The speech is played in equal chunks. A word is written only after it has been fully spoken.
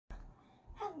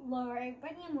Hello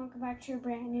everybody and welcome back to a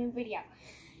brand new video.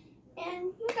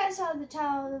 And you guys saw the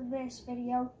title of this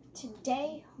video.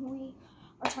 Today we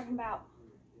are talking about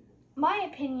my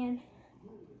opinion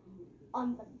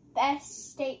on the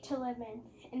best state to live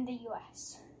in the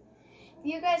US. If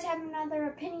you guys have another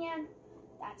opinion,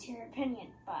 that's your opinion,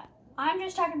 but I'm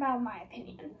just talking about my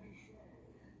opinion.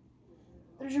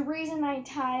 There's a reason I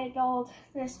titled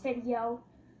this video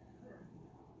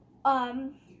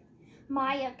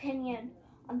my opinion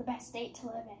on the best state to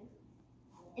live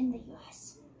in the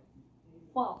US.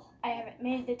 Well, I haven't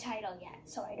made the title yet,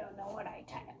 so I don't know what I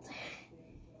titled.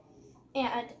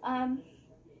 And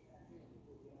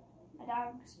my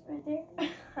dog's right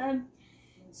there.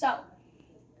 So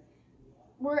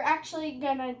we're actually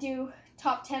gonna do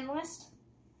top 10 list.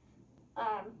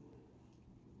 I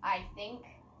think,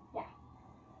 yeah.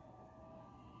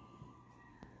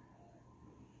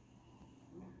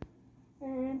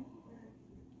 And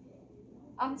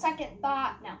on second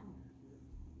thought, no.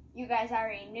 You guys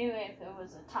already knew if it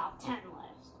was a top 10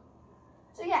 list.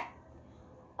 So yeah.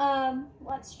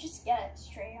 Let's just get it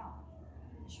straight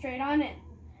on in.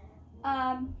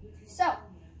 So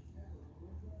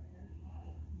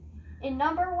in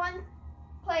number 1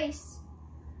 place,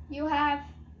 you have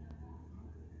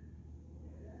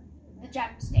the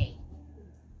Gem State,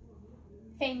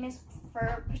 famous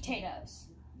for potatoes.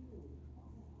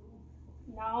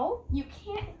 No, you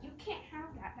can't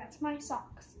have that. That's my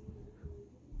socks.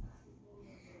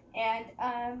 And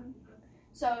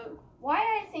so why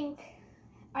I think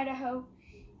Idaho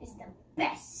is the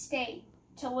best state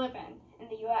to live in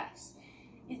the US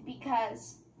is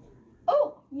because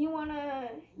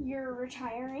you're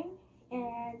retiring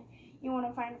and you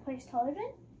wanna find a place to live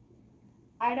in?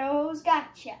 Idaho's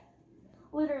got you.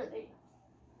 Literally.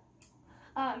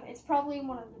 It's probably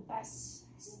one of the best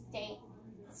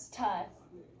states to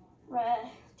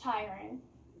retire in.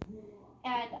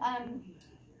 And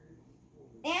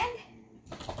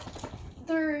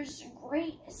there's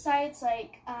great sites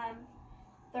like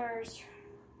there's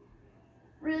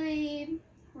really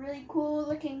cool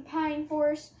looking pine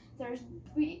forests. There's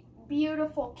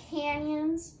beautiful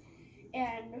canyons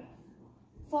and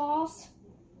falls.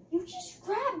 You just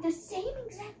grab the same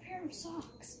exact pair of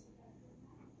socks.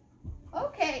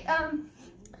 Okay,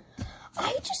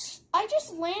 I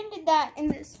just landed that in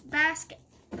this basket.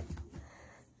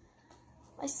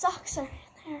 My socks are in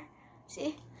there.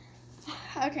 See?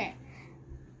 Okay.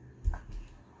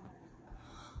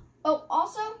 Oh,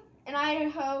 also in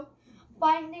Idaho,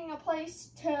 finding a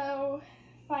place to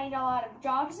find a lot of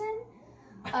jobs in.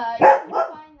 You can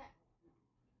find that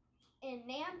in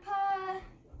Nampa,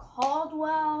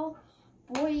 Caldwell,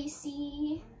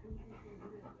 Boise,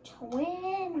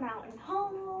 Twin, Mountain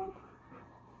Home.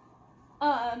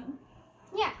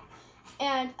 Yeah,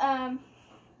 and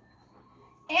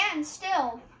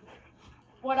still,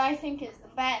 what I think is the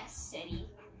best city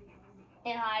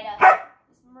in Idaho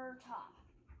is Murtaugh.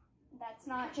 That's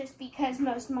not just because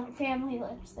most of my family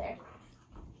lives there.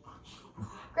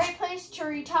 Great place to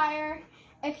retire.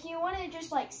 If you want to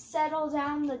just like settle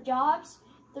down the jobs,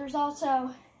 there's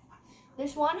also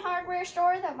this one hardware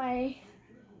store that my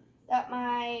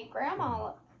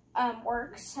grandma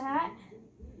works at.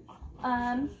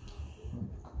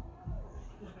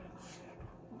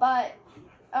 But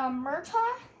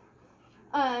Murtaugh,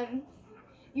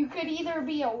 you could either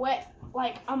be a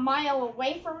mile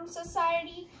away from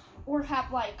society or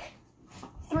have like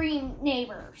 3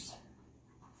 neighbors.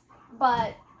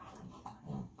 But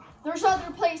there's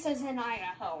other places in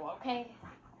Idaho, okay?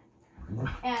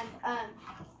 And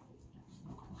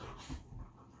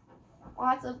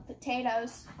lots of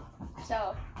potatoes.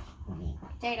 So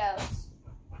potatoes.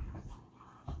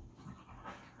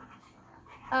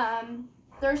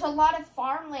 There's a lot of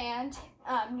farmland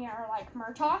near like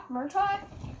Murtaugh. Murtaugh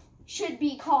should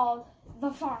be called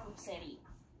the farm city.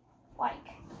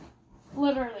 Like,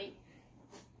 literally.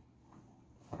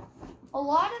 A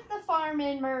lot of the farm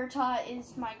in Murtaugh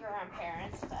is my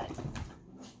grandparents, but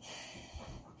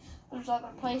there's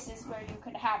other places where you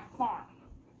could have a farm.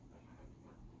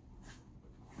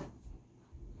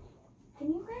 Can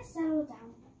you guys settle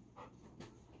down?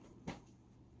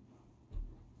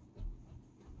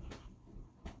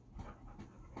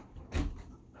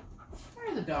 Why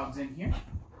are the dogs in here?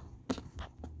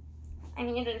 I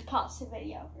needed to pause the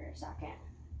video for a second.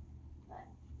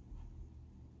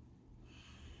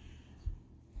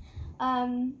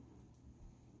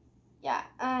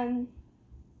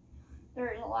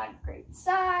 There's a lot of great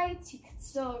sites. You could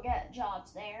still get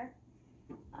jobs there.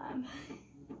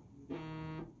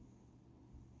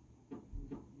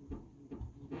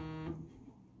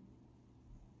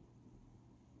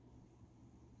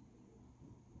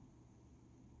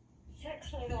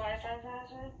 Text me the Wi-Fi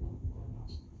password.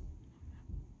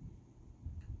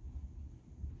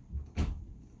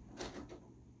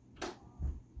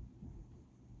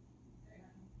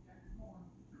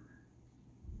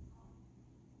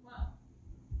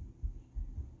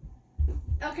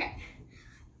 Okay.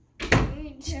 I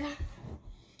need to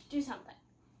do something.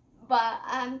 But,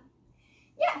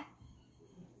 yeah.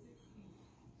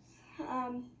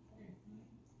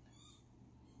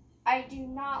 I do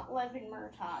not live in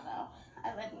Murtaugh,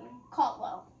 I live in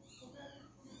Caldwell. I'm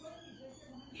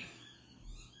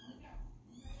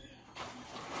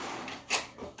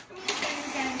going to show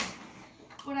you guys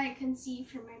what I can see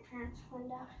from my parents'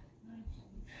 window.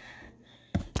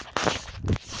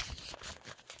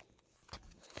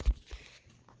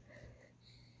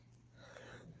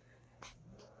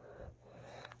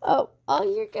 Oh, all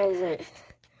you guys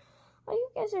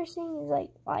are seeing is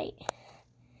like light.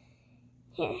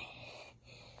 Here.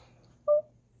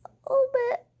 A little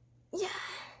bit. Yeah.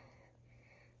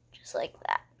 Just like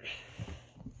that.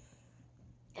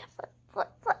 Yeah,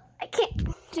 flip. I can't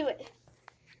do it.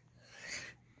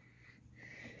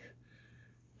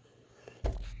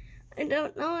 I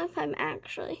don't know if I'm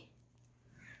actually.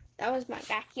 That was my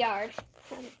backyard.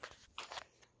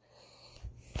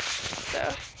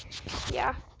 So,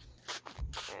 yeah.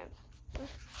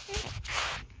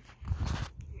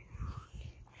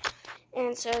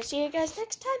 And so, see you guys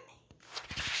next time.